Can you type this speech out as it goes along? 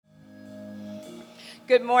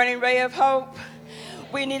Good morning, Ray of Hope.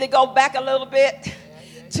 We need to go back a little bit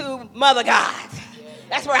to Mother God.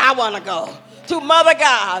 That's where I want to go. To Mother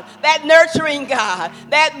God, that nurturing God,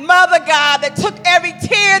 that Mother God that took every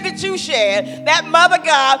tear that you shed, that Mother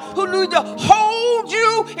God who knew to hold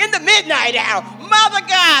you in the midnight hour, Mother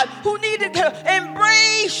God who needed to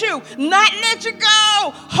embrace you, not let you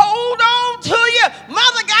go, hold on to you,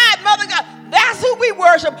 Mother God, Mother God. That's who we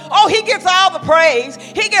worship. Oh, he gets all the praise.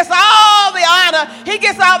 He gets all the honor. He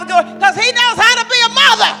gets all the glory because he knows how to be a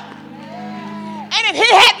mother. And if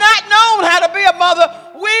he had not known how to be a mother,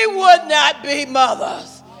 we would not be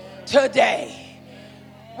mothers today.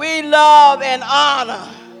 We love and honor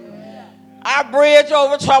our bridge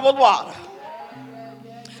over troubled water.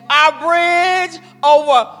 Our bridge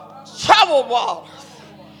over troubled waters.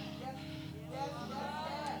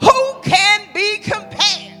 Who can be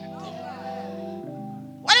compared?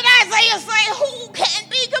 What did Isaiah say? Who can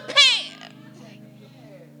be compared?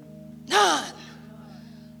 None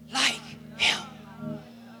like him.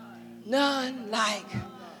 None like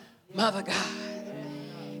Mother God.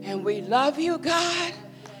 And we love you, God,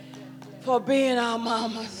 for being our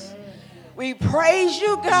mamas. We praise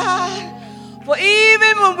you, God, for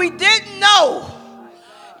even when we didn't know,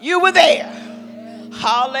 you were there.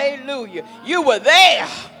 Hallelujah. You were there.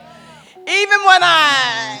 Even when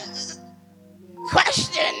I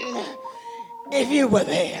questioned if you were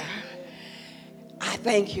there. I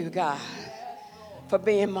thank you, God, for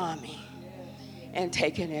being mommy and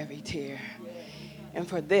taking every tear. And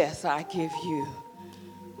for this, I give you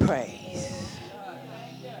praise.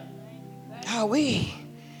 We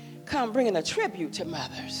come bringing a tribute to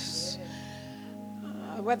mothers.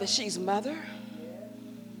 Whether she's mother,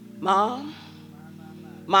 mom,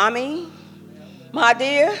 mommy, my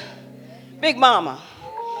dear, big mama,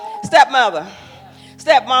 stepmother,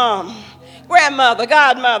 stepmom, grandmother,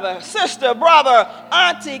 godmother, sister, brother,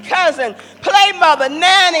 auntie, cousin, play mother,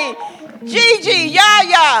 nanny, Gigi,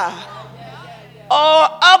 Yaya, or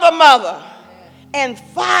other mother, and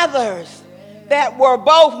fathers that were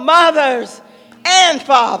both mothers and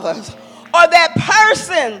fathers, or that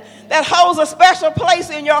person that holds a special place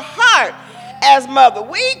in your heart as mother.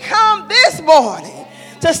 We come this morning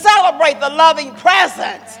to celebrate the loving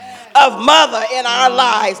presence of mother in our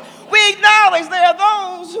lives. We acknowledge there are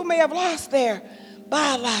those who may have lost their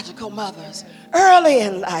biological mothers early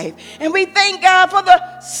in life. And we thank God for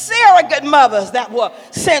the surrogate mothers that were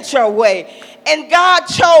sent your way. And God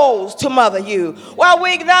chose to mother you. While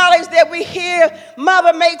we acknowledge that we hear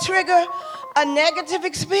mother may trigger a negative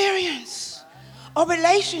experience or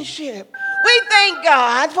relationship, we thank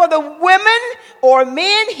God for the women or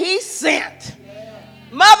men he sent.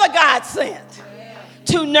 Mother God sent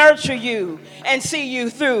to nurture you and see you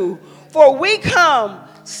through. For we come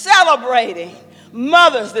celebrating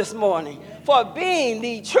mothers this morning for being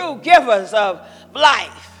the true givers of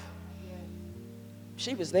life.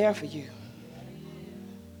 She was there for you.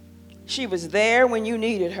 She was there when you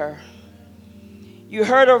needed her. You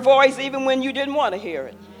heard her voice even when you didn't want to hear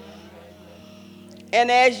it. And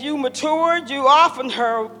as you matured, you often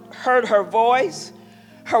heard her voice,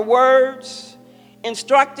 her words,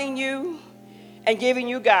 instructing you and giving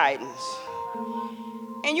you guidance.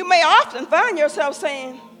 And you may often find yourself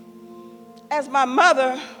saying, as my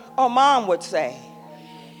mother or mom would say,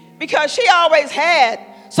 because she always had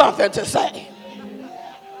something to say.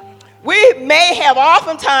 We may have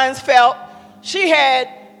oftentimes felt she had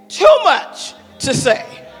too much to say.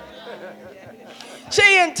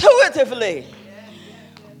 She intuitively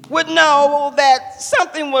would know that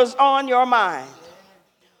something was on your mind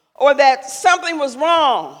or that something was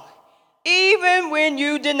wrong, even when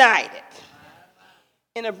you denied it.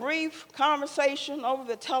 In a brief conversation over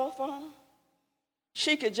the telephone,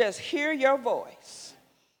 she could just hear your voice,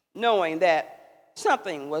 knowing that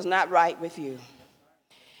something was not right with you.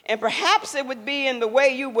 And perhaps it would be in the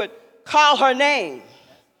way you would call her name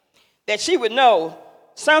that she would know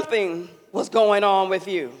something was going on with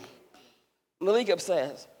you. Malika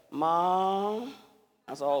says, Mom.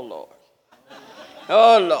 I said, oh, Lord.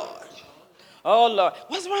 Oh, Lord. Oh, Lord.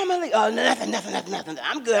 What's wrong, Malika? Oh, nothing.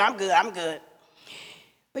 I'm good.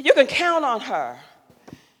 But you can count on her.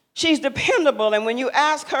 She's dependable, and when you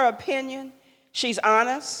ask her opinion, she's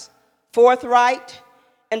honest, forthright,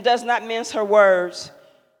 and does not mince her words.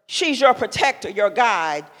 She's your protector, your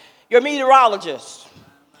guide, your meteorologist,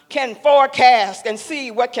 can forecast and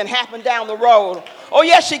see what can happen down the road. Oh,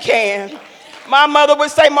 yes, she can. My mother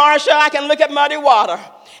would say, Marsha, I can look at muddy water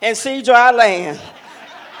and see dry land.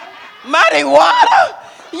 Muddy water?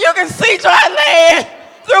 You can see dry land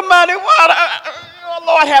through muddy water. Oh,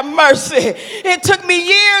 Lord, have mercy. It took me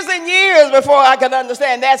years and years before I could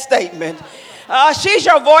understand that statement. She's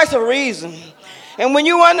your voice of reason. And when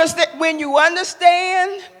you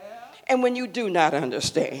understand, and when you do not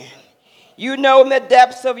understand, you know in the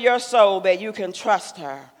depths of your soul that you can trust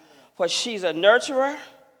her, for she's a nurturer,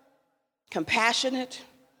 compassionate,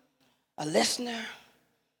 a listener,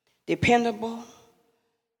 dependable,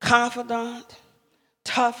 confidant,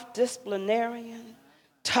 tough disciplinarian,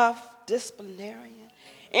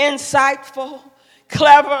 insightful,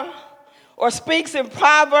 clever, or speaks in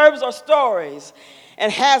proverbs or stories,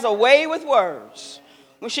 and has a way with words.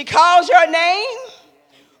 When she calls your name,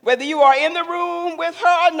 whether you are in the room with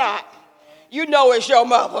her or not, you know it's your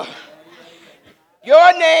mother.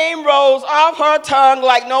 Your name rolls off her tongue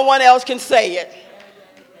like no one else can say it.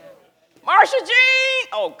 Marsha Jean,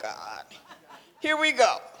 oh God, here we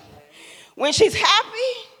go. When she's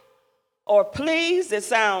happy or pleased, it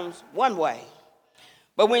sounds one way.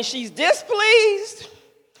 But when she's displeased,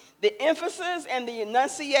 the emphasis and the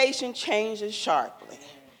enunciation changes sharply.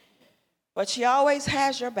 But she always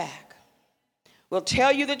has your back. Will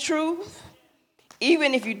tell you the truth,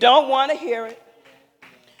 even if you don't want to hear it.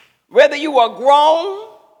 Whether you are grown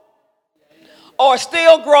or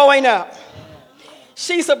still growing up,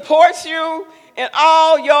 she supports you in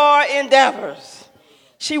all your endeavors.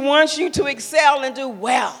 She wants you to excel and do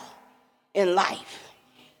well in life.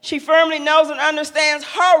 She firmly knows and understands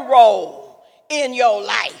her role in your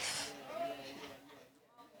life.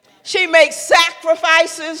 She makes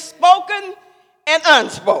sacrifices, spoken and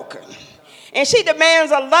unspoken. And she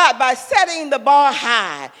demands a lot by setting the bar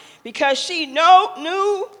high because she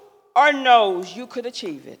knew or knows you could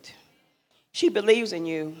achieve it. She believes in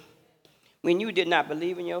you when you did not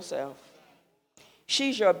believe in yourself.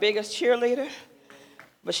 She's your biggest cheerleader,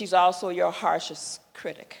 but she's also your harshest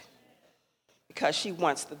critic because she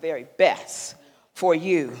wants the very best for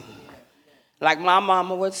you. Like my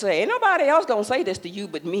mama would say, ain't nobody else gonna say this to you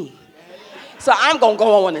but me. So I'm gonna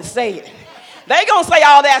go on and say it. They gonna say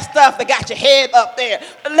all that stuff that got your head up there.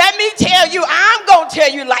 But let me tell you, I'm gonna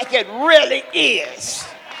tell you like it really is.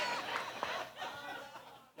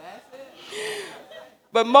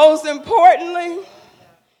 But most importantly,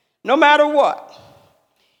 no matter what,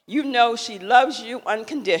 you know she loves you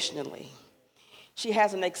unconditionally. She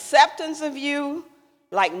has an acceptance of you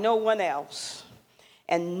like no one else,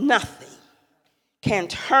 and nothing can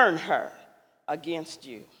turn her against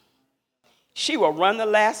you. She will run the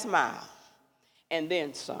last mile and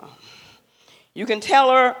then some. You can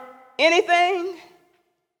tell her anything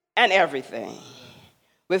and everything.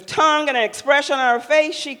 With tongue and an expression on her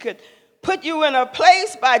face, she could put you in a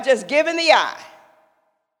place by just giving the eye.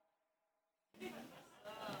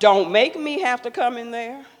 Don't make me have to come in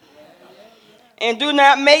there. And do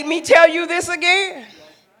not make me tell you this again.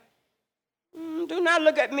 Do not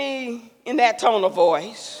look at me in that tone of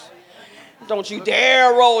voice. Don't you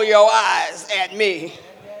dare roll your eyes at me.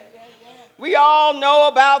 We all know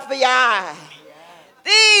about the eye.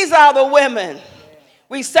 These are the women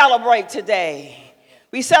we celebrate today.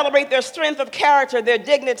 We celebrate their strength of character, their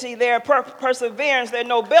dignity, their perseverance, their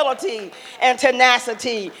nobility and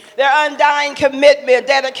tenacity, their undying commitment,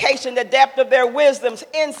 dedication, the depth of their wisdoms,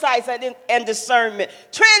 insights, and discernment.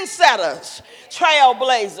 Trendsetters,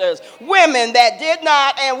 trailblazers, women that did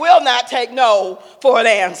not and will not take no for an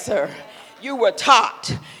answer. You were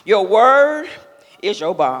taught your word is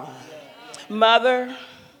your bond. Mother,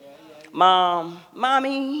 mom,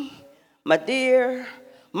 mommy, my dear,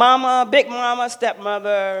 mama, big mama,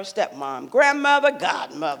 stepmother, stepmom, grandmother,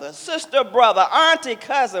 godmother, sister, brother, auntie,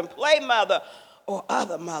 cousin, play mother, or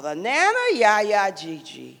other mother, Nana, Yaya,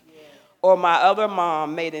 Gigi, or my other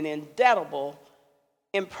mom made an indelible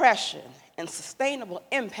impression and sustainable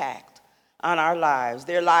impact on our lives.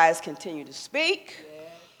 Their lives continue to speak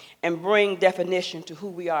and bring definition to who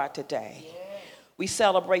we are today. We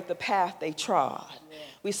celebrate the path they trod.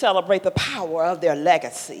 We celebrate the power of their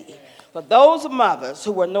legacy. For those mothers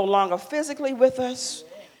who are no longer physically with us,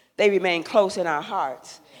 they remain close in our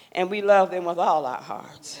hearts, and we love them with all our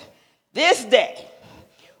hearts. This day,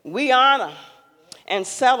 we honor and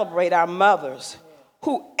celebrate our mothers,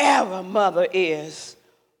 whoever mother is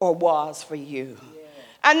or was for you.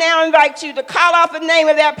 I now invite you to call out the name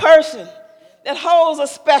of that person that holds a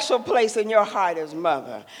special place in your heart as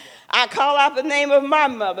mother. I call out the name of my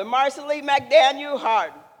mother, Marceline McDaniel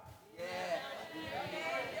Harden.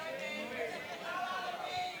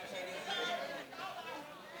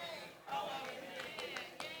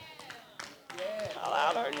 Call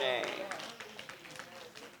out her name.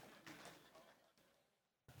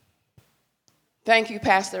 Thank you,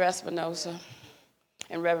 Pastor Espinosa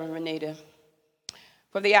and Reverend Renita,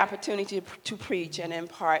 for the opportunity to preach and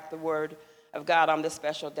impart the word of God on this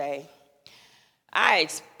special day. I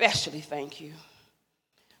especially thank you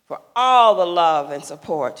for all the love and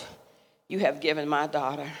support you have given my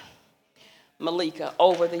daughter, Malika,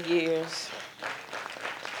 over the years.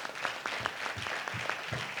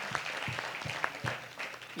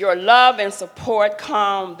 Your love and support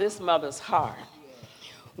calmed this mother's heart.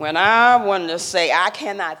 When I wanted to say, I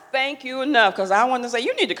cannot thank you enough, because I wanted to say,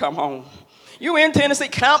 you need to come home. You in Tennessee,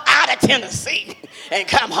 come out of Tennessee and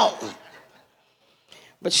come home.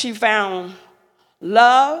 But she found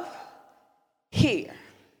love here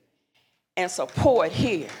and support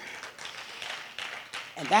here.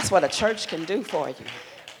 And that's what a church can do for you.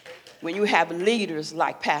 When you have leaders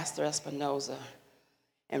like Pastor Espinoza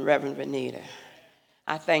and Reverend Renita.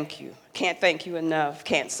 I thank you. Can't thank you enough.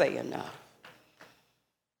 Can't say enough.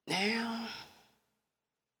 Now,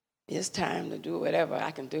 it's time to do whatever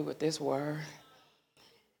I can do with this word.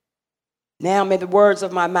 Now may the words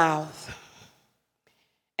of my mouth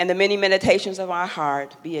and the many meditations of my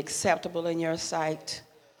heart be acceptable in your sight.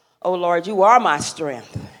 Oh Lord, you are my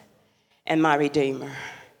strength and my Redeemer.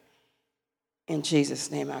 In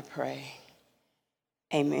Jesus' name I pray.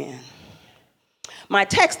 Amen. My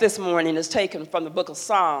text this morning is taken from the book of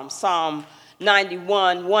Psalms, Psalm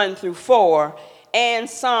 91, 1 through 4, and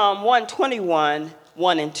Psalm 121,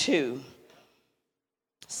 1 and 2.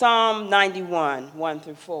 Psalm 91, 1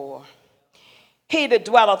 through 4. He that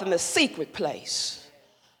dwelleth in the secret place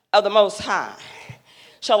of the Most High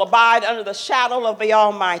shall abide under the shadow of the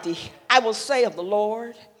Almighty. I will say of the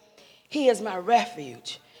Lord, He is my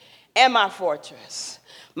refuge and my fortress.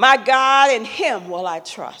 My God, in Him will I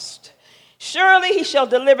trust. Surely He shall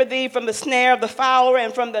deliver thee from the snare of the fowler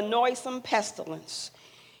and from the noisome pestilence.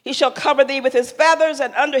 He shall cover thee with His feathers,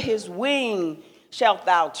 and under His wing shalt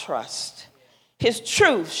thou trust. His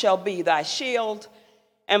truth shall be thy shield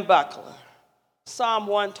and buckler. Psalm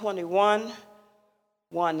 121,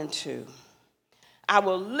 1 and 2. I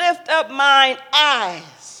will lift up mine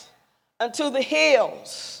eyes unto the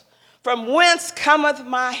hills, from whence cometh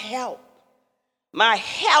my help. My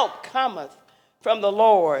help cometh from the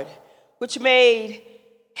Lord, which made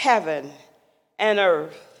heaven and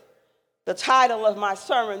earth. The title of my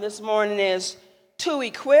sermon this morning is Too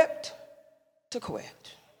Equipped to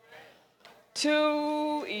Quit.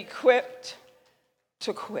 Too equipped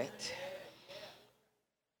to quit.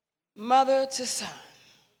 Mother to son.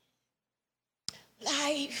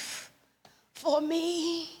 Life for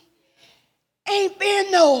me ain't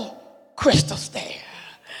been no crystal stair.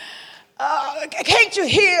 Can't you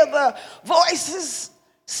hear the voices?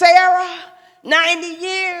 Sarah, 90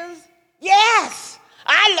 years? Yes,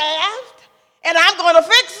 I laughed, and I'm going to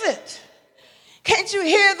fix it. Can't you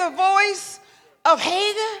hear the voice of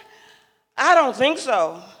Hagar? I don't think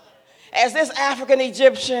so. As this African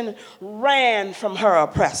Egyptian ran from her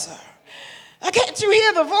oppressor. Can't you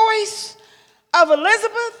hear the voice of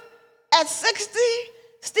Elizabeth at 60,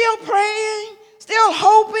 still praying, still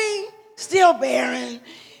hoping, still bearing?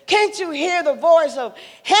 Can't you hear the voice of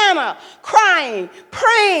Hannah crying,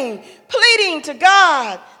 praying, pleading to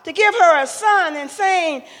God to give her a son and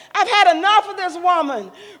saying, I've had enough of this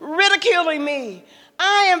woman ridiculing me.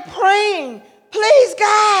 I am praying, please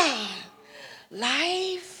God.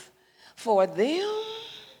 Life for them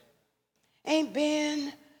ain't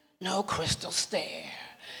been no crystal stair.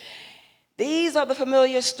 These are the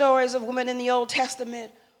familiar stories of women in the Old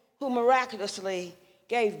Testament who miraculously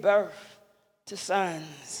gave birth to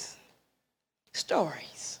sons.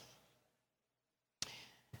 Stories.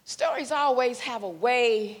 Stories always have a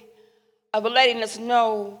way of letting us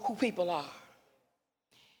know who people are.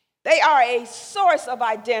 They are a source of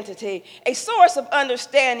identity, a source of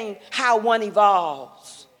understanding how one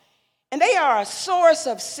evolves. And they are a source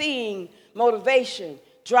of seeing motivation,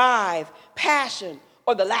 drive, passion,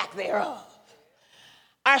 or the lack thereof.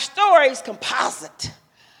 Our stories composite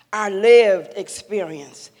our lived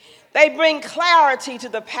experience. They bring clarity to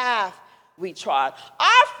the path we trod.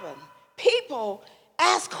 Often, people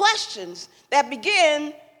ask questions that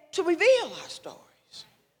begin to reveal our stories,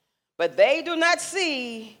 but they do not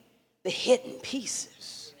see the hidden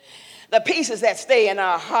pieces, the pieces that stay in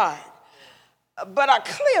our heart, but are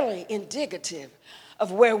clearly indicative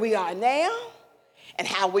of where we are now and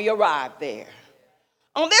how we arrived there.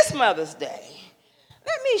 On this Mother's Day,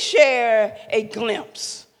 let me share a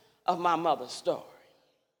glimpse of my mother's story.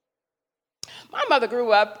 My mother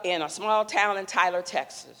grew up in a small town in Tyler,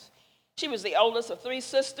 Texas. She was the oldest of 3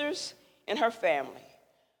 sisters in her family.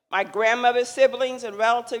 My grandmother's siblings and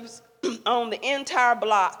relatives owned the entire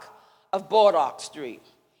block of Bordock Street.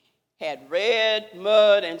 Had red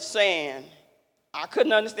mud and sand. I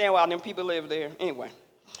couldn't understand why them people lived there. Anyway,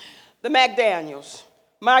 the McDaniels,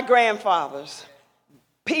 my grandfathers,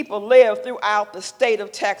 people lived throughout the state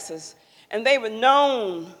of Texas, and they were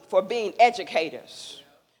known for being educators,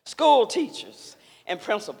 school teachers, and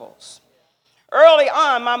principals. Early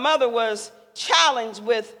on, my mother was challenged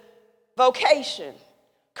with vocation,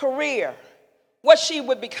 career, what she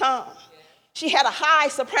would become. She had a high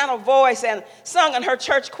soprano voice and sung in her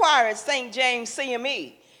church choir at St. James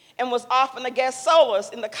CME and was often a guest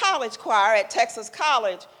soloist in the college choir at Texas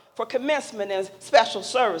College for commencement and special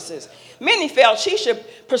services. Many felt she should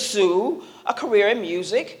pursue a career in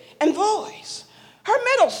music and voice. Her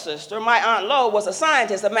middle sister, my Aunt Lo, was a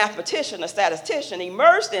scientist, a mathematician, a statistician,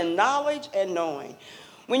 immersed in knowledge and knowing.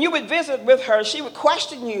 When you would visit with her, she would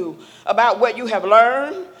question you about what you have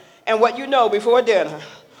learned and what you know before dinner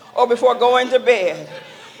or before going to bed.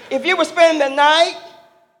 If you were spending the night,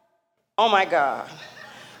 oh my God,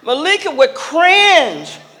 Malika would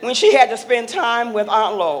cringe when she had to spend time with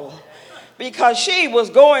Aunt Lo because she was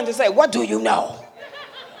going to say, what do you know?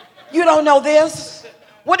 You don't know this?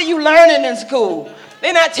 What are you learning in school?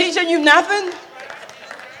 They're not teaching you nothing?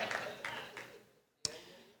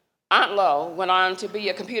 Aunt Lo went on to be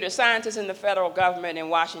a computer scientist in the federal government in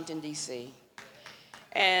Washington, D.C.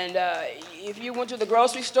 And if you went to the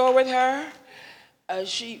grocery store with her,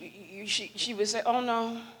 she would say, oh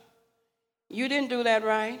no, you didn't do that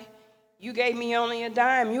right. You gave me only a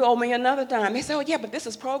dime. You owe me another dime. They said, oh yeah, but this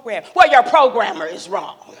is programmed. Well, your programmer is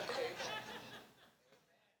wrong.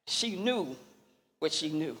 She knew what she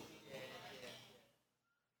knew.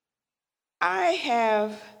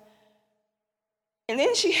 And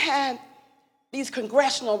then she had these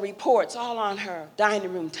congressional reports all on her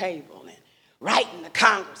dining room table and writing the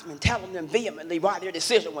congressman, telling them vehemently why their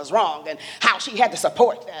decision was wrong and how she had to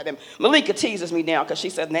support that. And Malika teases me now because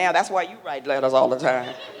she said, now that's why you write letters all the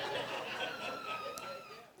time.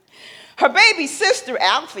 Her baby sister,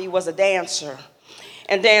 Alfie, was a dancer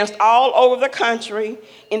and danced all over the country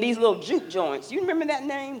in these little juke joints. You remember that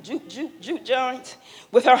name, juke joints?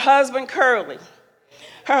 With her husband, Curly.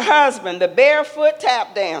 Her husband, the barefoot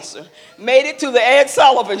tap dancer, made it to the Ed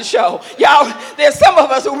Sullivan Show. Y'all, there's some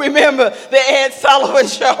of us who remember the Ed Sullivan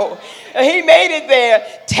Show. And he made it there,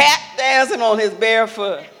 tap dancing on his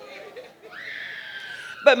barefoot.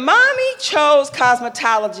 But Mommy chose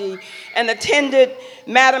cosmetology and attended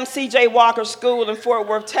Madam C.J. Walker School in Fort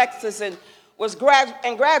Worth, Texas, and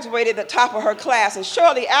graduated at the top of her class. And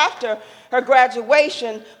shortly after her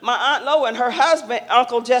graduation, my Aunt Lo and her husband,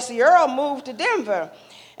 Uncle Jesse Earl, moved to Denver.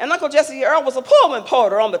 And Uncle Jesse Earl was a Pullman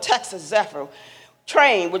porter on the Texas Zephyr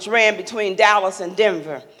train, which ran between Dallas and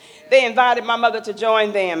Denver. They invited my mother to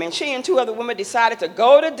join them, and she and two other women decided to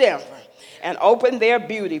go to Denver and open their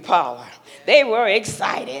beauty parlor. They were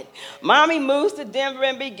excited. Mommy moves to Denver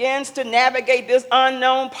and begins to navigate this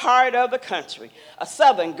unknown part of the country. A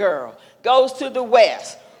Southern girl goes to the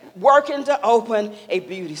West, working to open a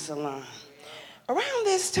beauty salon. Around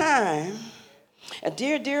this time, a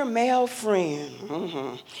dear male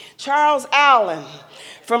friend, Charles Allen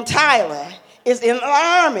from Tyler, is in the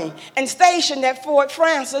Army and stationed at Fort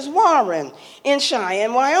Francis Warren in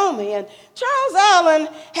Cheyenne, Wyoming. And Charles Allen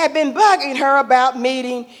had been bugging her about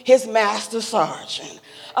meeting his master sergeant,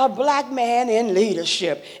 a black man in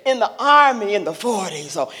leadership in the Army in the 40s.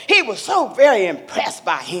 So he was so very impressed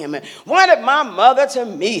by him and wanted my mother to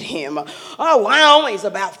meet him. Wyoming's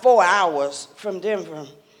about 4 hours from Denver.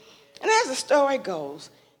 And as the story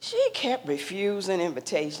goes, she kept refusing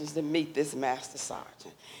invitations to meet this master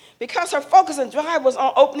sergeant because her focus and drive was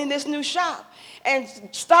on opening this new shop and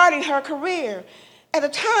starting her career. At the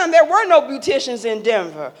time, there were no beauticians in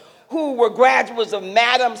Denver who were graduates of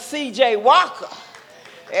Madam C.J. Walker.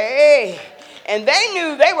 Hey, and they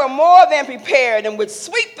knew they were more than prepared and would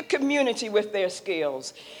sweep the community with their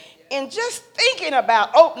skills. And just thinking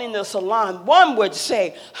about opening the salon, one would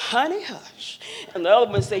say, honey, hush. And the other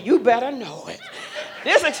would say, you better know it.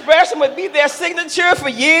 This expression would be their signature for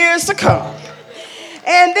years to come.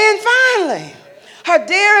 And then finally, her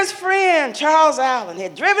dearest friend, Charles Allen,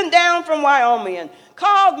 had driven down from Wyoming and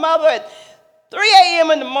called Mother at 3 a.m.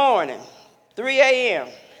 in the morning, 3 a.m.,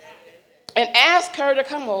 and asked her to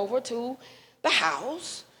come over to the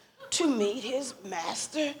house to meet his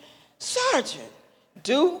master sergeant,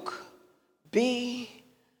 Duke B.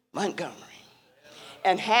 Montgomery,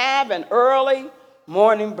 and have an early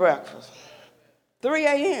morning breakfast. 3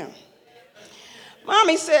 a.m.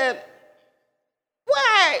 Mommy said,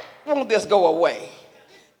 why won't this go away?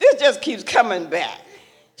 This just keeps coming back.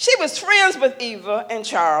 She was friends with Eva and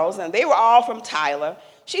Charles, and they were all from Tyler.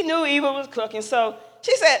 She knew Eva was cooking, so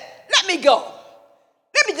she said, let me go.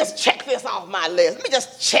 Let me just check this off my list. Let me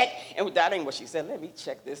just check. And that ain't what she said. Let me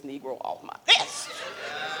check this Negro off my list.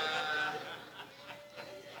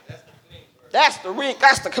 That's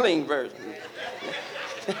the clean version.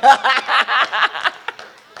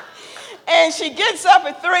 And she gets up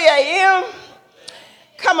at 3 a.m.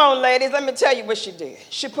 Come on, ladies, let me tell you what she did.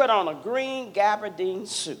 She put on a green gabardine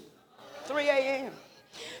suit. 3 a.m.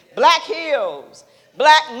 Black heels,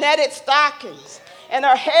 black netted stockings, and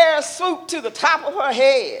her hair swooped to the top of her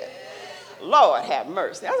head. Lord have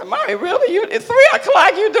mercy. I said, Mommy, really? At 3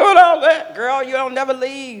 o'clock you doing all that? Girl, you don't never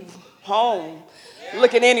leave home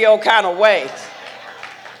looking any old kind of way.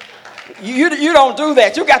 You don't do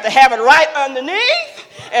that. You got to have it right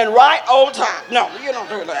underneath and right on top. No, you don't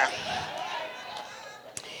do that.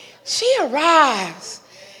 She arrives,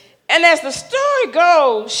 and as the story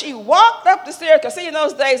goes, she walked up the stairs, because see, in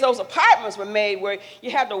those days, those apartments were made where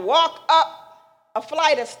you had to walk up a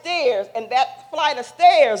flight of stairs, and that flight of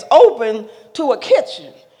stairs opened to a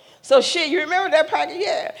kitchen. So you remember that part?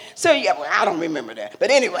 Yeah. So yeah, well, I don't remember that.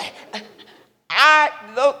 But anyway,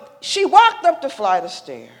 she walked up the flight of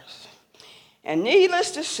stairs, and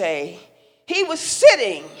needless to say, he was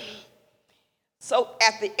sitting so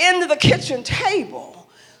at the end of the kitchen table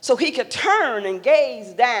so he could turn and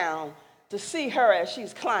gaze down to see her as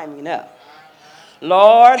she's climbing up.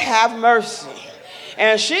 Lord have mercy.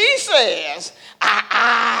 And she says, our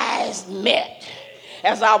eyes met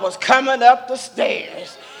as I was coming up the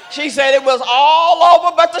stairs. She said it was all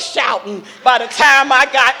over but the shouting by the time I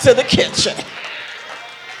got to the kitchen.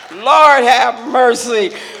 Lord have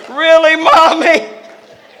mercy. Really, Mommy?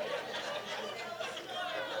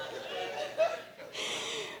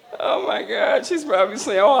 Oh my God, she's probably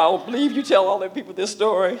saying, oh, I don't believe you tell all them people this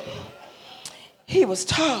story. He was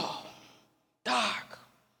tall, dark,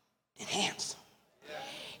 and handsome.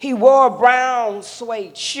 He wore brown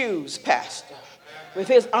suede shoes, Pastor, with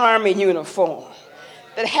his army uniform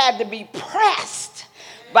that had to be pressed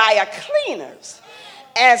by cleaners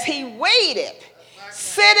as he waited,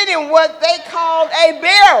 sitting in what they called a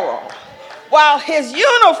barrel, while his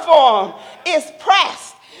uniform is pressed.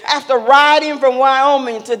 After riding from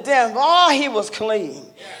Wyoming to Denver, he was clean.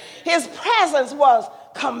 His presence was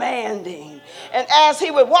commanding. And as he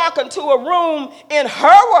would walk into a room, in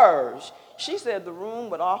her words, she said the room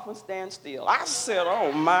would often stand still. I said,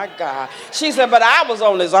 oh my God. She said, but I was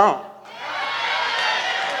on his arm.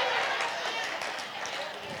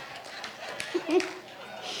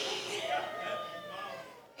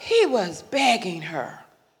 He was begging her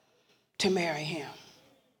to marry him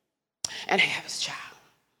and have his child.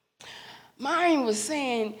 Myron was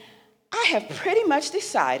saying, I have pretty much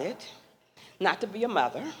decided not to be a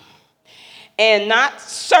mother and not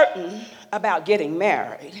certain about getting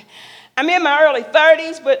married. I'm in my early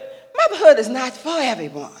 30s, but motherhood is not for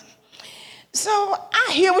everyone. So I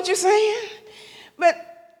hear what you're saying, but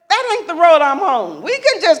that ain't the road I'm on. We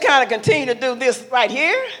can just kind of continue to do this right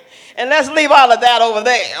here, and let's leave all of that over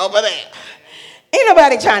there. Ain't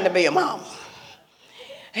nobody trying to be a mama.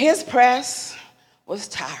 His press was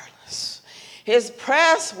tireless. His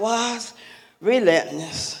press was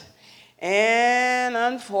relentless. And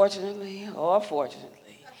unfortunately, or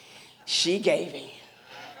fortunately, she gave in.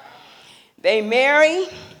 They marry,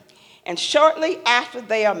 and shortly after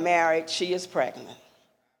they are married, she is pregnant.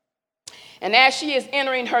 And as she is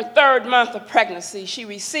entering her 3rd month of pregnancy, she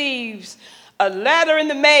receives a letter in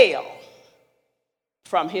the mail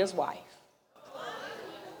from his wife.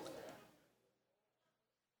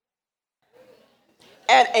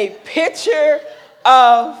 And a picture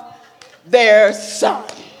of their son.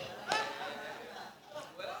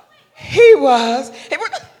 He was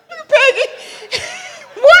Peggy,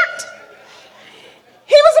 what?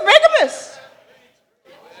 He was a bigamist.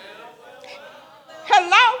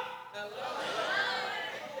 Hello?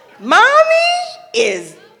 Mommy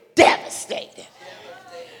is devastated.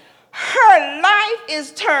 Her life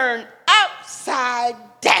is turned upside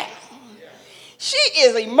down. She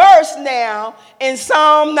is immersed now in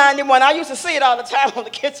Psalm 91. I used to see it all the time on the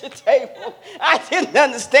kitchen table. I didn't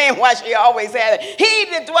understand why she always had it. He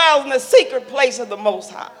that dwells in the secret place of the Most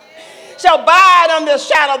High shall abide under the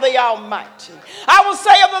shadow of the Almighty. I will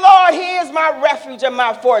say of the Lord, He is my refuge and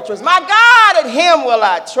my fortress. My God, in Him will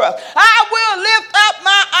I trust. I will lift up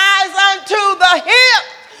my eyes unto the hills,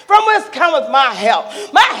 from whence cometh my help.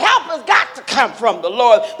 My help has got to come from the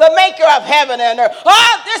Lord, the maker of heaven and earth.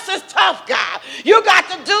 Oh, this is tough, God. You got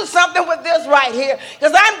to do something with this right here,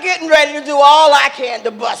 because I'm getting ready to do all I can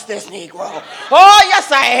to bust this Negro. Oh,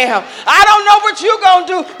 yes, I am. I don't know what you're going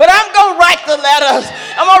to do, but I'm going to write the letters.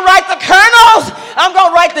 I'm going to write the colonels. I'm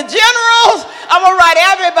going to write the generals. I'm going to write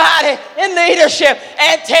everybody in leadership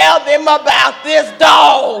and tell them about this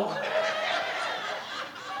dog.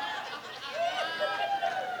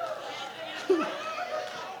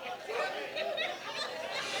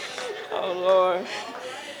 Oh, Lord.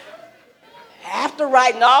 After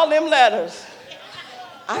writing all them letters,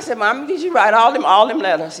 I said, Mommy, did you write all them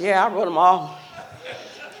letters? Yeah, I wrote them all.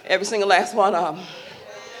 Every single last one of them.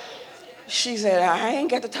 She said, I ain't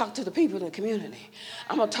got to talk to the people in the community.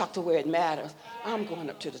 I'm going to talk to where it matters. I'm going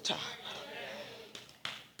up to the top.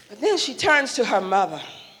 But then she turns to her mother.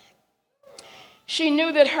 She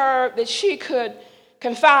knew that she could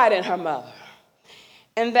confide in her mother,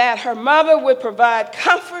 and that her mother would provide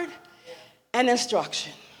comfort and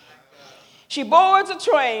instruction. She boards a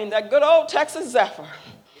train, that good old Texas Zephyr,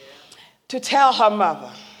 to tell her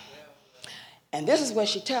mother. And this is what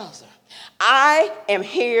she tells her. I am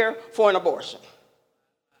here for an abortion.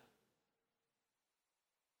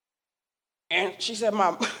 And she said,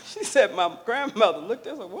 my grandmother looked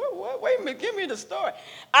at her and said, what? Wait a minute, give me the story.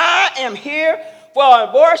 I am here for an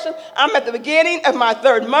abortion. I'm at the beginning of my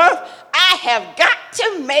 3rd month. I have got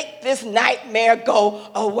to make this nightmare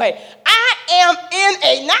go away. I am in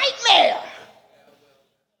a nightmare.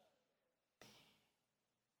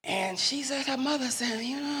 And she said, her mother said,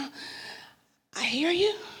 I hear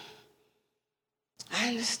you. I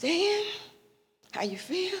understand how you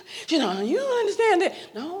feel. You don't understand that.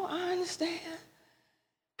 No, I understand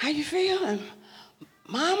how you feel. And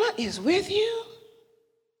Mama is with you.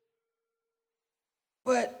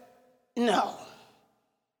 But no,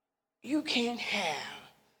 you can't have.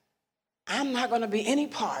 I'm not going to be any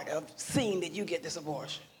part of seeing that you get this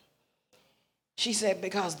abortion. She said,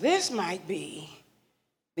 because this might be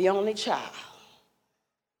the only child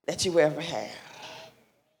that you ever have.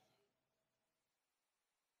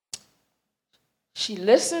 She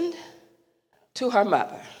listened to her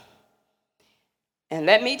mother. And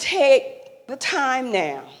let me take the time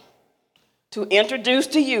now to introduce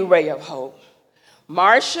to you, Ray of Hope,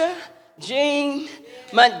 Marsha Jean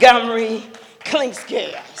Montgomery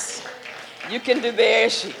Clinkscales. You can do there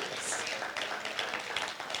she is.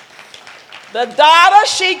 The daughter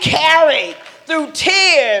she carried through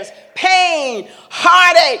tears, pain,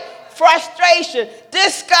 heartache, frustration,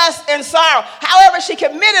 disgust, and sorrow. However, she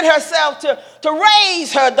committed herself to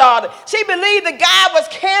raise her daughter. She believed that God was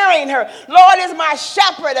carrying her. Lord is my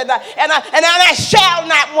shepherd, and I shall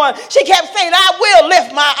not want. She kept saying, I will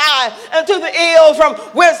lift my eyes unto the hills from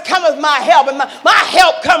whence cometh my help. And my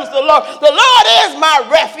help comes to the Lord. The Lord is my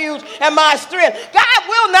refuge and my strength. God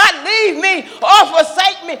will not leave me or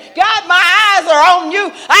forsake me. God, my eyes are on you.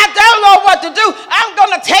 I don't know what to do. I'm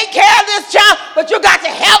going to take care of this child, but you got to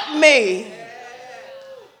help me.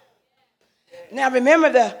 Now remember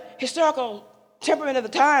the historical temperament of the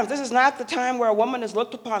times. This is not the time where a woman is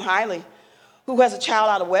looked upon highly who has a child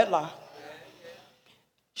out of wedlock.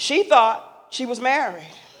 She thought she was married,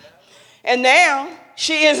 and now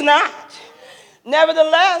she is not.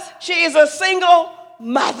 Nevertheless, she is a single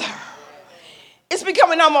mother. It's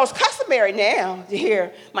becoming almost customary now to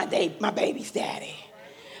hear my baby's daddy.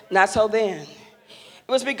 Not so then. It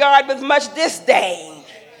was regarded with much disdain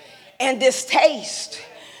and distaste.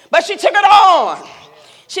 But she took it on.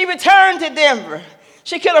 She returned to Denver.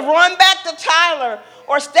 She could have run back to Tyler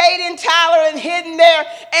or stayed in Tyler and hidden there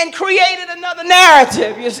and created another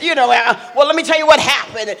narrative. Well, let me tell you what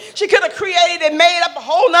happened. She could have created and made up a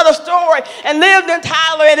whole nother story and lived in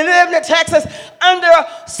Tyler and lived in Texas under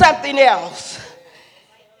something else.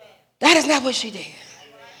 That is not what she did.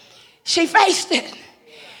 She faced it,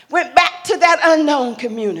 went back to that unknown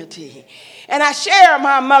community. And I share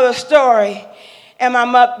my mother's story and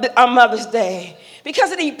on Mother's Day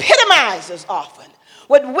because it epitomizes often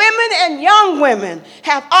what women and young women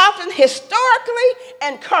have often historically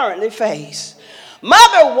and currently faced.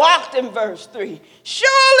 Mother walked in verse 3.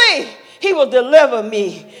 Surely he will deliver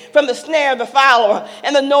me from the snare of the fowler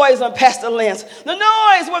and the noise of pestilence. The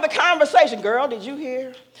noise was the conversation. Girl, did you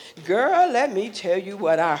hear? Girl, let me tell you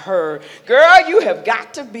what I heard. Girl, you have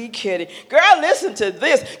got to be kidding. Girl, listen to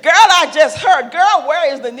this. Girl, I just heard. Girl,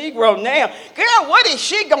 where is the Negro now? Girl, what is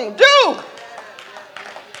she going to do?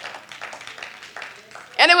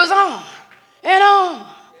 And it was on and on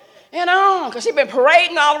and on because she'd been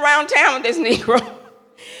parading all around town with this Negro.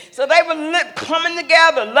 So they were coming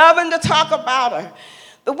together, loving to talk about her.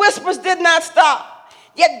 The whispers did not stop,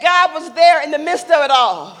 yet God was there in the midst of it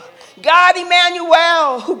all. God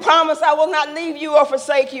Emmanuel, who promised, I will not leave you or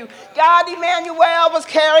forsake you. God Emmanuel was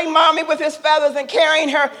carrying Mommy with his feathers and carrying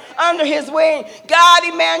her under his wing. God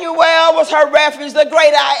Emmanuel was her refuge, the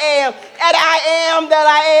great I am, and I am that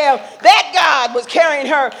I am. That God was carrying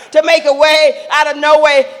her to make a way out of no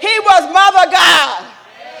way. He was Mother God.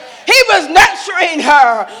 He was nurturing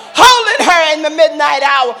her, holding her in the midnight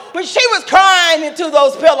hour when she was crying into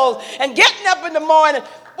those pillows and getting up in the morning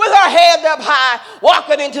with her head up high,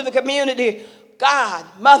 walking into the community. God,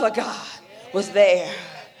 Mother God, was there.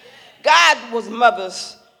 God was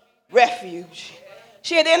mother's refuge.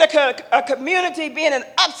 She had entered a community being an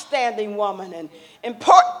upstanding woman, and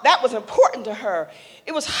that was important to her.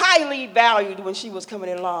 It was highly valued when she was coming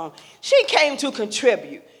along. She came to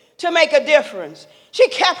contribute, to make a difference. She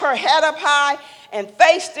kept her head up high and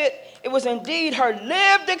faced it. It was indeed her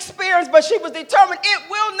lived experience, but she was determined it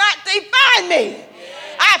will not define me.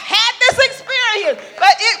 I've had this experience,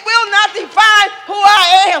 but it will not define who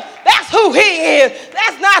I am. That's who he is.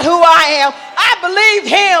 That's not who I am. I believe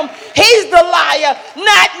him. He's the liar,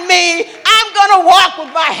 not me. I'm going to walk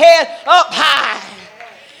with my head up high.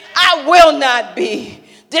 I will not be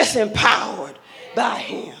disempowered by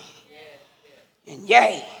him. And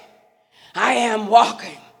yea, I am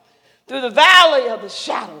walking through the valley of the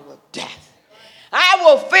shadow of death. I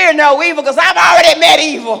will fear no evil because I've already met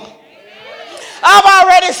evil. I've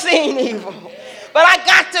already seen evil. But I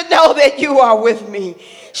got to know that you are with me.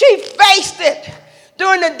 She faced it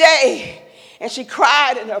during the day, and she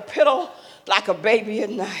cried in her pillow like a baby at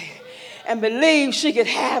night and believed she could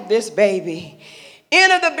have this baby.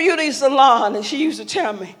 Enter the beauty salon, and she used to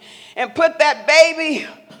tell me, and put that baby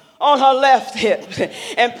on her left hip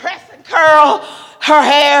and press and curl her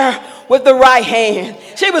hair with the right hand.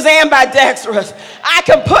 She was ambidextrous. I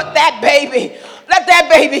can put that baby, let that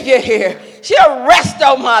baby get here. She'll rest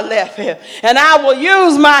on my left hip, and I will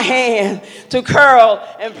use my hand to curl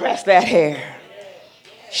and press that hair.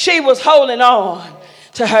 She was holding on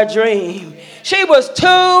to her dream. She was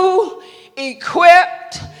too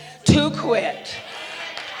equipped to quit.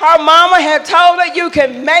 Her mama had told her, you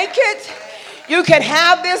can make it, you can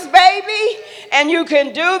have this baby, and you can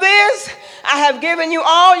do this. I have given you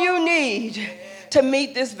all you need to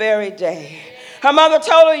meet this very day. Her mother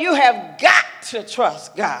told her, you have got to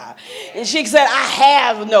trust God. And she said, I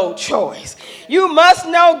have no choice. You must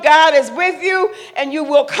know God is with you, and you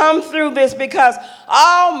will come through this because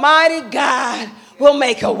Almighty God will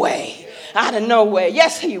make a way out of nowhere.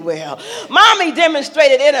 Yes, he will. Mommy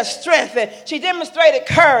demonstrated inner strength, and she demonstrated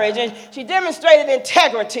courage, and she demonstrated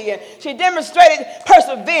integrity, and she demonstrated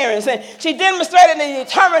perseverance, and she demonstrated a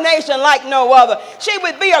determination like no other. She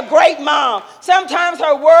would be a great mom. Sometimes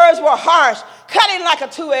her words were harsh, cutting like a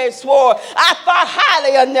two-edged sword. I thought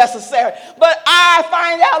highly unnecessary, but I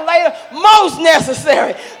find out later most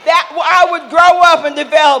necessary, that I would grow up and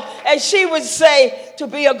develop, and she would say, to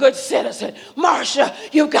be a good citizen, Marsha,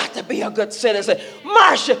 you got to be a good citizen.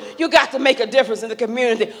 Marsha, you got to make a difference in the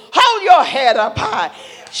community. Hold your head up high.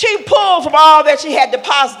 She pulled from all that she had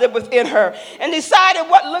deposited within her and decided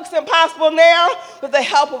what looks impossible now, with the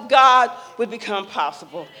help of God, would become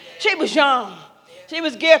possible. She was young. She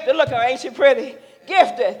was gifted. Look at her, ain't she pretty?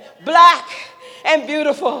 Gifted, black, and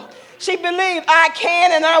beautiful. She believed, I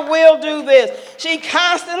can and I will do this. She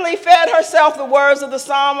constantly fed herself the words of the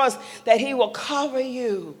psalmist that he will cover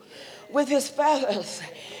you with his feathers,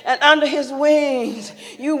 and under his wings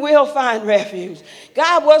you will find refuge.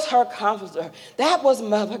 God was her comforter. That was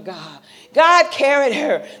Mother God. God carried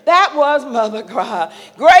her. That was Mother God.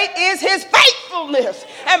 Great is his faithfulness,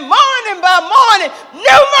 and morning by morning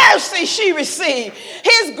new mercy she received.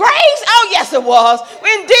 His grace, oh yes it was,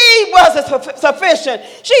 indeed was it sufficient.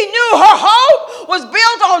 She knew her hope was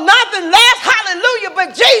built on nothing less, hallelujah,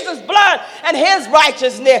 but Jesus' blood and his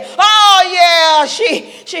righteousness. Oh yeah,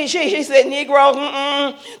 she said,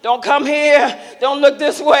 Negro, don't come here, don't look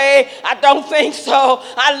this way, I don't think so.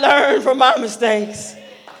 I learned from my mistakes.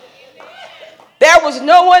 There was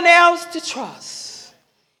no one else to trust.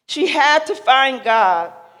 She had to find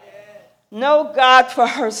God, know God for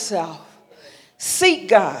herself, seek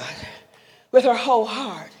God with her whole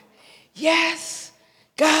heart. Yes,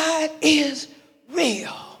 God is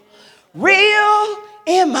real, real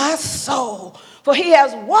in my soul, for he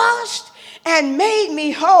has washed and made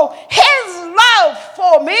me whole. His love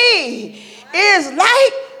for me is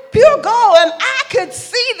like pure gold, and I could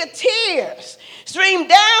see the tears stream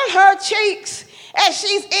down her cheeks as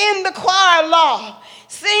she's in the choir loft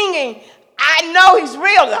singing, I know he's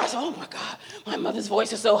real. And I said, oh my God, my mother's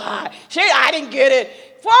voice is so high. I didn't get it.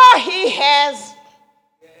 For he has.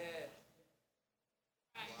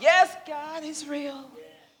 Yes, God is real.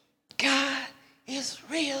 God is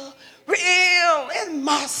real, real in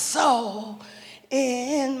my soul,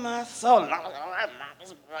 in my soul. My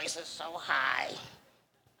mother's voice is so high.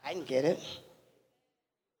 I didn't get it.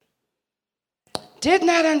 Did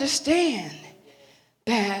not understand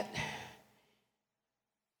that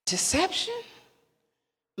deception,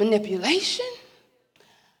 manipulation,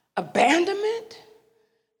 abandonment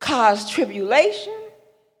caused tribulation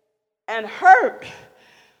and hurt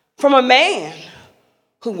from a man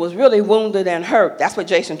who was really wounded and hurt. That's what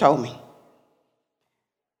Jason told me.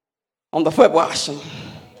 on the foot washing.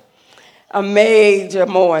 A major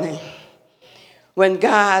morning when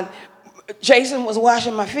Jason was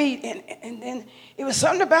washing my feet, and then it was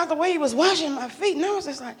something about the way he was washing my feet, and I was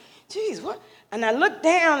just like, geez, what? And I looked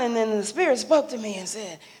down, and then the Spirit spoke to me and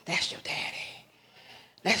said, that's your daddy.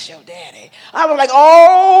 That's your daddy. I was like,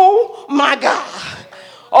 oh, my God.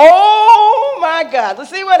 Oh, my God. Let's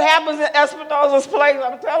see what happens at Espinosa's place.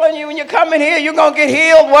 I'm telling you, when you come in here, you're going to get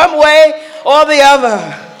healed one way or the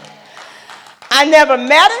other. I never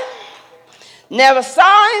met him, never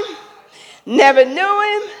saw him, never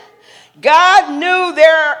knew him. God knew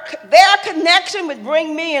their connection would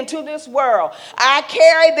bring me into this world. I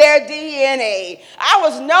carried their DNA. I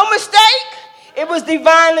was no mistake. It was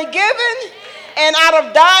divinely given. And out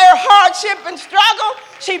of dire hardship and struggle,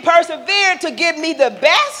 she persevered to give me the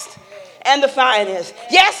best and the finest.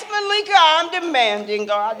 Yes, Malika, I'm demanding.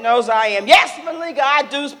 God knows I am. Yes, Malika, I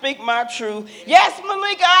do speak my truth. Yes,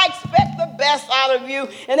 Malika, I expect the best out of you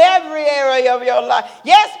in every area of your life.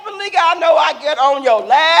 Yes, Malika, I know I get on your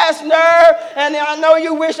last nerve, and I know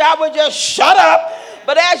you wish I would just shut up.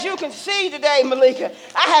 But as you can see today, Malika,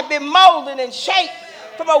 I have been molded and shaped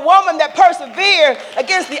from a woman that persevered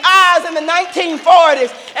against the odds in the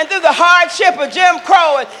 1940s and through the hardship of Jim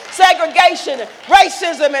Crow and segregation and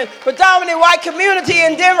racism and predominantly white community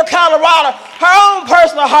in Denver, Colorado, her own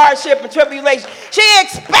personal hardship and tribulation. She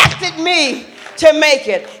expected me to make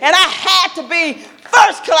it, and I had to be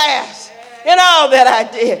first class in all that I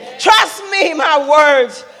did. Trust me, my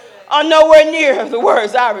words are nowhere near the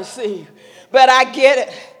words I receive, but I get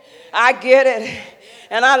it. I get it.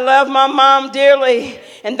 And I love my mom dearly,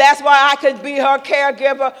 and that's why I could be her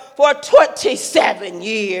caregiver for 27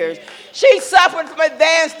 years. She suffered from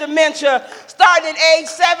advanced dementia, starting at age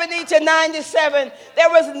 70 to 97. There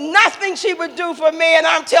was nothing she would do for me, and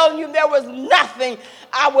I'm telling you, there was nothing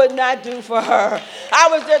I would not do for her. I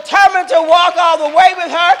was determined to walk all the way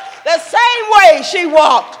with her, the same way she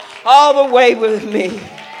walked all the way with me.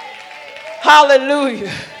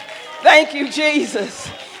 Hallelujah. Thank you,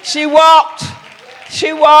 Jesus. She walked.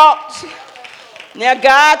 She walked. Now,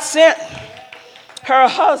 God sent her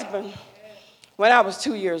husband when I was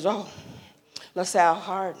 2 years old, LaSalle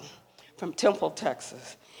Harden from Temple,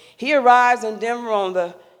 Texas. He arrives in Denver on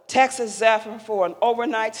the Texas Zephyr for an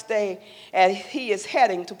overnight stay, and he is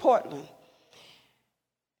heading to Portland.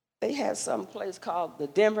 They had some place called the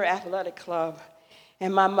Denver Athletic Club,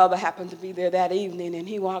 and my mother happened to be there that evening, and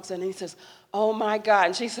he walks in and he says, oh, my God.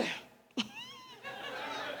 And she said,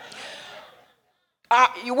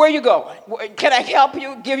 where you going? Can I help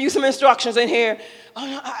you? Give you some instructions in here? Oh,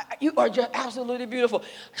 no, you are just absolutely beautiful.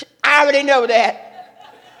 I already know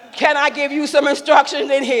that. Can I give you some instructions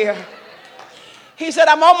in here? He said,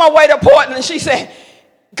 I'm on my way to Portland. And she said,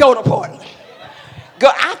 go to Portland. Go.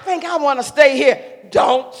 I think I want to stay here.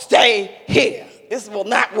 Don't stay here. This will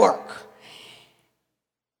not work.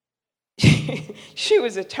 She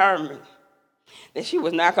was determined that she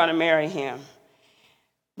was not going to marry him.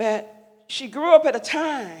 But she grew up at a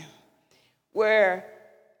time where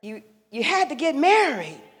you had to get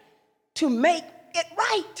married to make it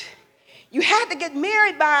right. You had to get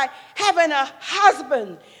married by having a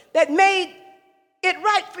husband that made it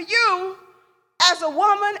right for you as a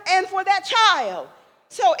woman and for that child.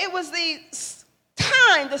 So it was the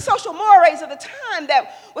time, the social mores of the time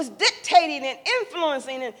that was dictating and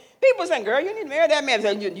influencing. And people saying, girl, you need to marry that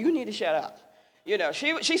man. You need to shut up. You know,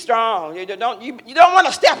 she's strong. You don't want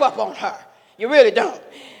to step up on her. You really don't.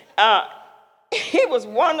 He was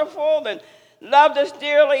wonderful and loved us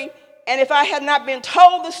dearly. And if I had not been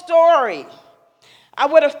told the story, I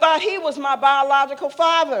would have thought he was my biological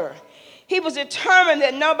father. He was determined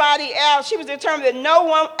that she was determined that no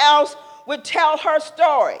one else would tell her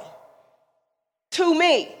story to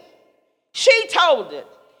me. She told it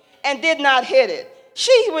and did not hid it.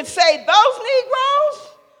 She would say, those Negroes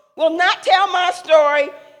will not tell my story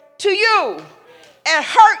to you and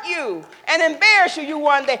hurt you and embarrass you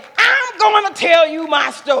one day. I'm going to tell you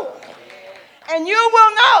my story, and you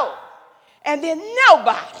will know. And then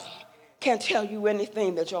nobody can tell you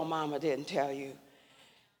anything that your mama didn't tell you.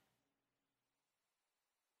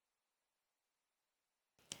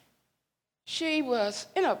 She was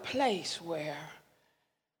in a place where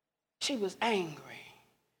she was angry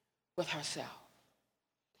with herself.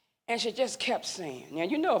 And she just kept saying, now,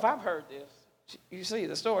 you know, if I've heard this, you see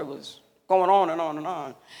the story was going on and on and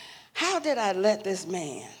on. How did I let this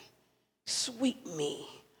man sweep me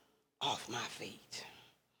off my feet?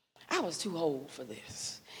 I was too old for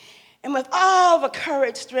this. And with all the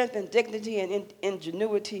courage, strength, and dignity and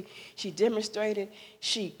ingenuity she demonstrated,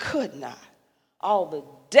 she could not, all the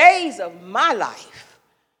days of my life,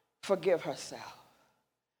 forgive herself.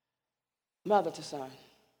 Mother to son.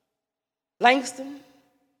 Langston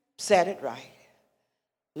said it right.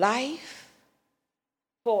 Life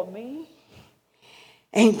for me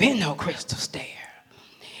ain't been no crystal stair.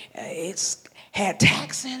 It's had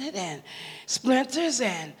tacks in it and splinters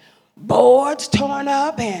and boards torn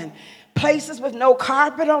up and places with no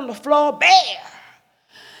carpet on the floor bare.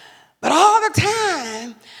 But all the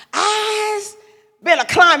time, I's been a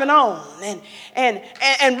climbing on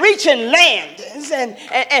and reaching landings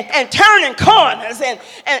and turning corners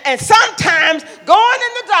and sometimes going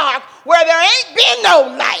in the dark where there ain't been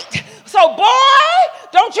no light. So boy,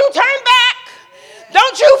 don't you turn back.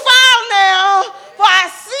 Don't you fall now, for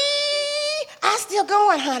I still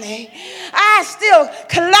going, honey. I still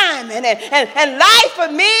climbing, and life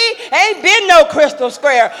for me ain't been no crystal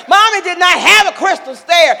square. Mommy did not have a crystal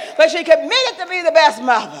stair, but she committed to be the best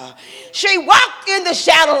mother. She walked in the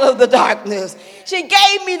shadow of the darkness. She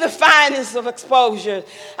gave me the finest of exposure.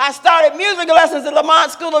 I started music lessons at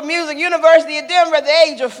Lamont School of Music, University of Denver at the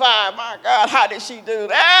age of 5. My God, how did she do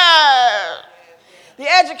that? The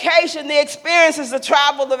education, the experiences, the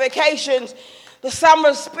travel, the vacations, the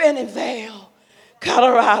summers spent in Vail,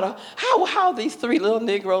 Colorado. How these three little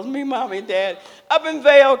Negroes, me, mommy, and dad, up in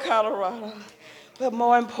Vail, Colorado. But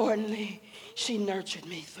more importantly, she nurtured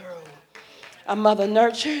me through. A mother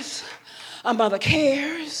nurtures, a mother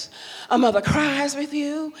cares, a mother cries with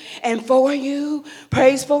you and for you,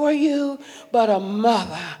 prays for you, but a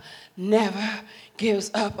mother never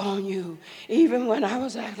gives up on you. Even when I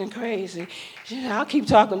was acting crazy, she said, I'll keep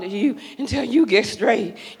talking to you until you get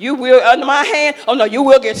straight. You will, under my hand, oh no, you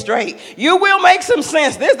will get straight. You will make some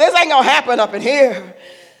sense. This ain't gonna happen up in here.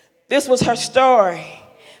 This was her story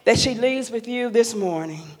that she leaves with you this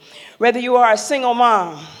morning. Whether you are a single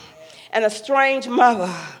mom, an estranged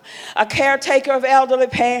mother, a caretaker of elderly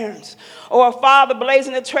parents, or a father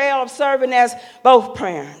blazing the trail of serving as both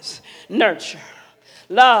parents, nurture,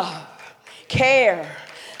 love, care,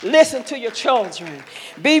 listen to your children,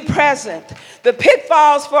 be present. The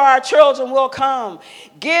pitfalls for our children will come.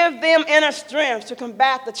 Give them inner strength to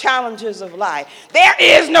combat the challenges of life. There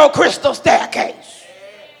is no crystal staircase.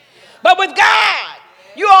 But with God,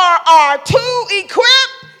 you are too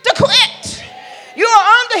equipped to quit. You are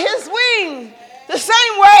under his wing the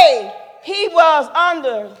same way he was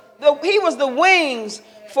the wings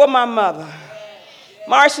for my mother.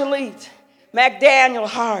 Marshallite McDaniel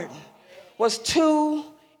Harden was too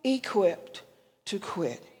equipped to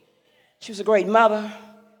quit. She was a great mother,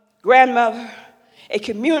 grandmother, a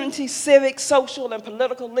community, civic, social, and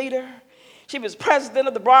political leader. She was president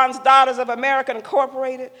of the Bronze Daughters of America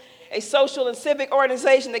Incorporated, a social and civic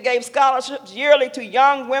organization that gave scholarships yearly to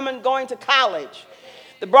young women going to college.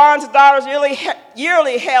 The Bronze Daughters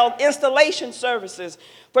yearly held installation services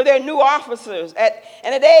for their new officers. And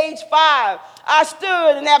at age 5, I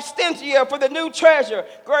stood in absentia for the new treasurer,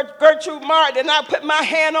 Gertrude Martin, and I put my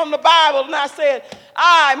hand on the Bible and I said,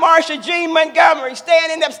 I, Marsha Jean Montgomery,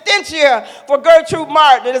 stand in absentia for Gertrude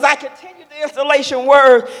Martin. And as I continued the installation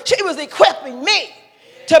word, she was equipping me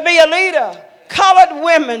to be a leader. Colored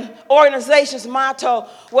Women Organization's motto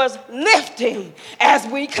was lifting as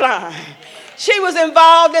we climb. She was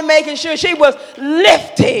involved in making sure she was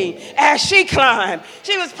lifting as she climbed.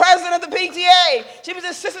 She was president of the PTA. She was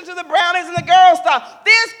assistant to the Brownies and the Girl Scouts.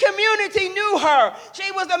 This community knew her.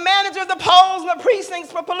 She was the manager of the polls and the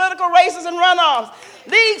precincts for political races and runoffs,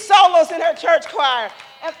 lead soloist in her church choir,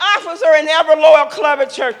 an officer in the Ever Loyal Club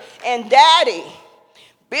at church. And Daddy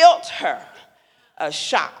built her a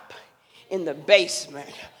shop in the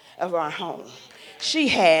basement of our home. She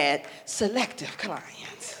had selective clients.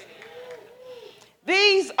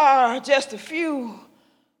 These are just a few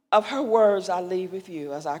of her words I leave with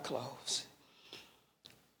you as I close.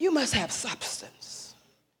 You must have substance.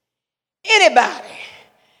 Anybody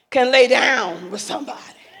can lay down with somebody.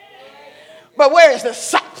 But where is the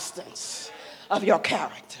substance of your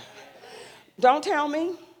character? Don't tell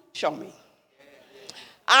me, show me.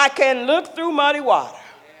 I can look through muddy water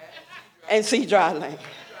and see dry land.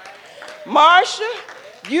 Marcia,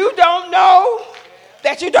 you don't know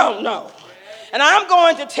that you don't know. And I'm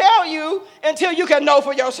going to tell you until you can know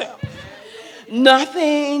for yourself.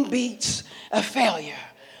 Nothing beats a failure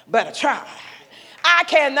but a try. I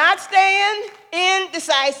cannot stand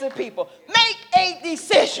indecisive people. Make a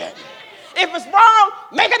decision. If it's wrong,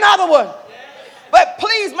 make another one. But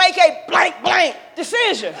please make a blank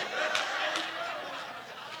decision.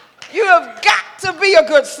 You have got to be a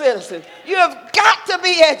good citizen. You have got to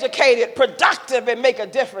be educated, productive, and make a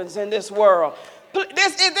difference in this world.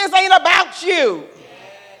 This ain't about you.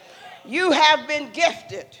 You have been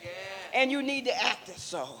gifted, and you need to act it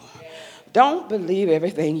so. Don't believe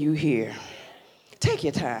everything you hear. Take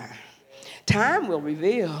your time. time will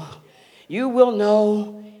reveal. You will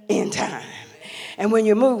know in time. And when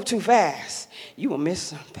you move too fast, you will miss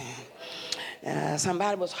something.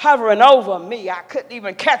 Somebody was hovering over me. I couldn't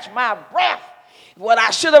even catch my breath. What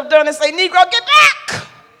I should have done is say, Negro, get back.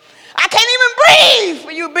 I can't even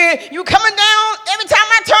breathe. You coming down every time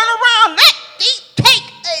I turn around. Let me take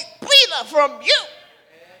a breather from you.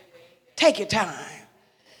 Take your time.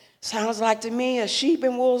 Sounds like to me a sheep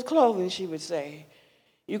in wolf's clothing, she would say.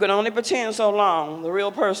 You can only pretend so long. The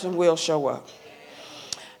real person will show up.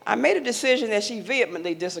 I made a decision that she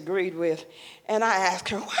vehemently disagreed with, and I asked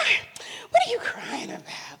her, what are you crying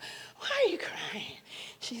about? Why are you crying?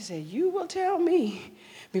 She said, you will tell me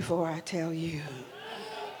before I tell you.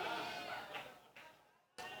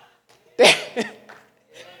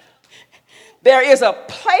 There is a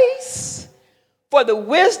place for the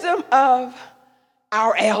wisdom of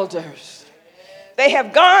our elders. They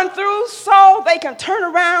have gone through so they can turn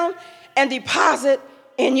around and deposit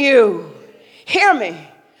in you. Hear me.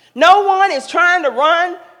 No one is trying to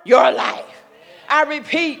run your life. I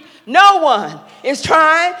repeat, no one is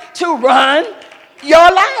trying to run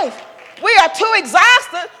your life. We are too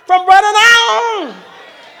exhausted from running our own.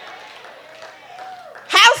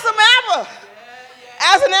 Howsoever,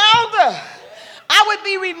 as an elder, I would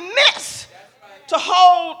be remiss to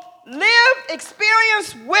hold lived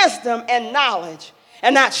experience, wisdom, and knowledge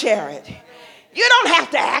and not share it. You don't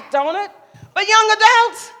have to act on it, but young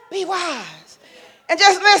adults, be wise. And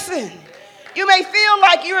just listen. You may feel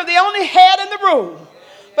like you're the only head in the room,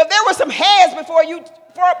 but there were some heads before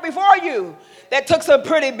you that took some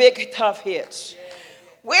pretty big, tough hits.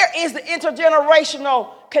 Where is the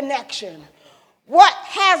intergenerational connection? What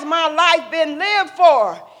has my life been lived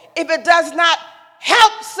for? If it does not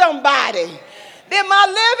help somebody, then my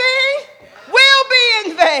living will be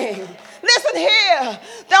in vain. Listen here.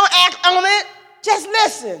 Don't act on it. Just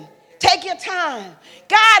listen. Take your time.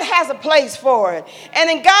 God has a place for it. And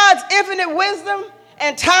in God's infinite wisdom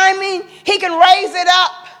and timing, he can raise it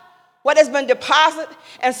up, what has been deposited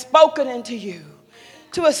and spoken into you,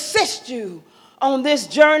 to assist you on this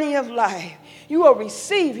journey of life. You are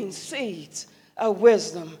receiving seeds of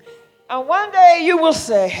wisdom. And one day you will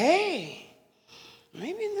say, hey,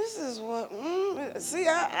 maybe this is what, maybe this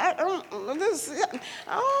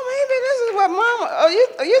is what Mama,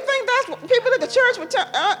 you think that's what people at the church would tell,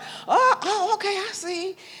 okay, I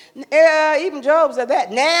see. Even Job said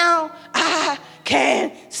that. Now I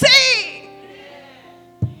can see.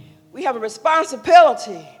 We have a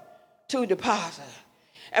responsibility to deposit.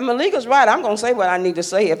 And Malika's right. I'm going to say what I need to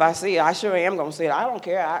say. If I see it, I sure am going to say it. I don't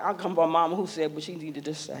care. I'll come from Mama who said what she needed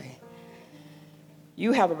to say.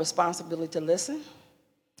 You have a responsibility to listen,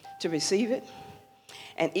 to receive it,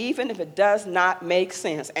 and even if it does not make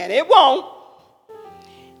sense, and it won't,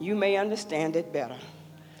 you may understand it better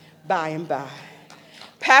by and by.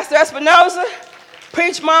 Pastor Espinosa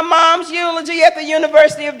preached my mom's eulogy at the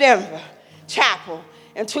University of Denver Chapel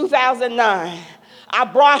in 2009. I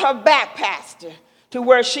brought her back, Pastor, to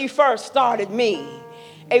where she first started me,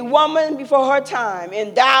 a woman before her time,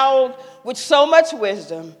 endowed with so much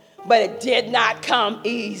wisdom, but it did not come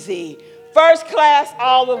easy. First class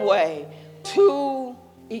all the way, too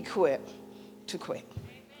equipped to quit.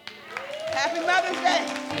 Happy Mother's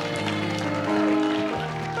Day.